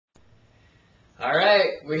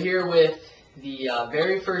Alright, we're here with the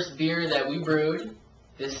very first beer that we brewed.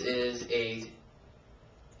 This is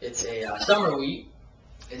it's a summer wheat.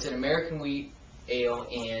 It's an American wheat ale,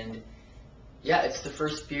 and yeah, it's the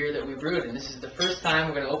first beer that we brewed, and this is the first time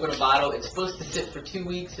we're going to open a bottle. It's supposed to sit for 2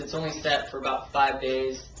 weeks. It's only set for about 5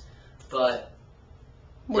 days, but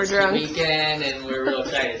we're it's drunk. the weekend, and we're real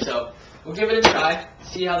excited. So we'll give it a try,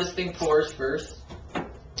 see how this thing pours first.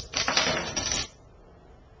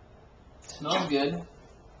 Smells good.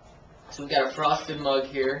 So we've got a frosted mug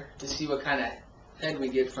here to see what kind of head we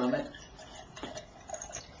get from it.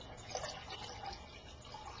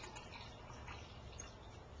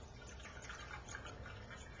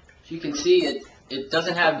 You can see it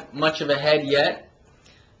doesn't have much of a head yet.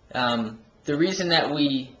 The reason that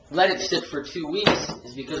we let it sit for 2 weeks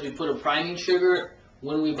is because we put a priming sugar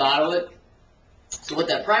when we bottle it. So what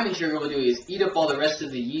that priming sugar will do is eat up all the rest of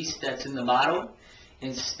the yeast that's in the bottle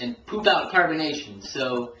and poop out carbonation.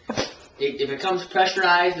 So it becomes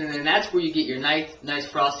pressurized, and then that's where you get your nice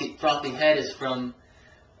frothy head, is from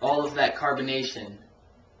all of that carbonation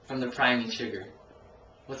from the priming sugar.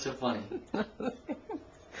 What's so funny?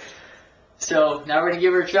 So now we're going to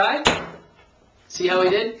give her a try. See how we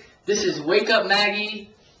did? This is Wake Up Maggie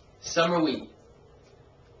Summer Wheat.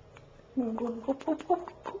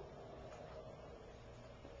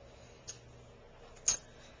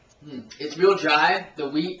 It's real dry. The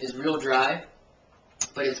wheat is real dry,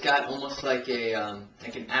 but it's got almost like an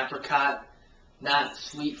apricot, not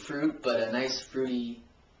sweet fruit, but a nice fruity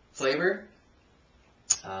flavor.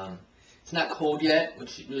 It's not cold yet,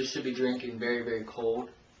 which you really should be drinking very, very cold.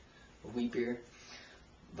 A wheat beer,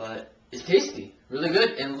 but it's tasty, really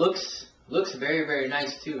good, and looks very, very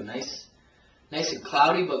nice too. Nice and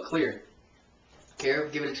cloudy but clear. Care,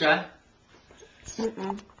 give it a try.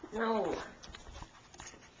 No.